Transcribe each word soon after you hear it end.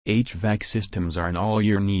HVAC systems are an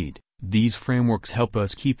all-year need. These frameworks help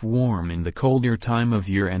us keep warm in the colder time of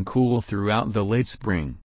year and cool throughout the late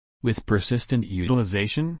spring. With persistent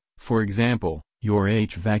utilization, for example, your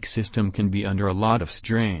HVAC system can be under a lot of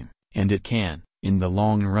strain, and it can, in the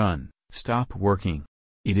long run, stop working.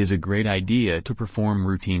 It is a great idea to perform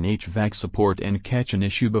routine HVAC support and catch an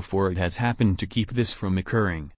issue before it has happened to keep this from occurring.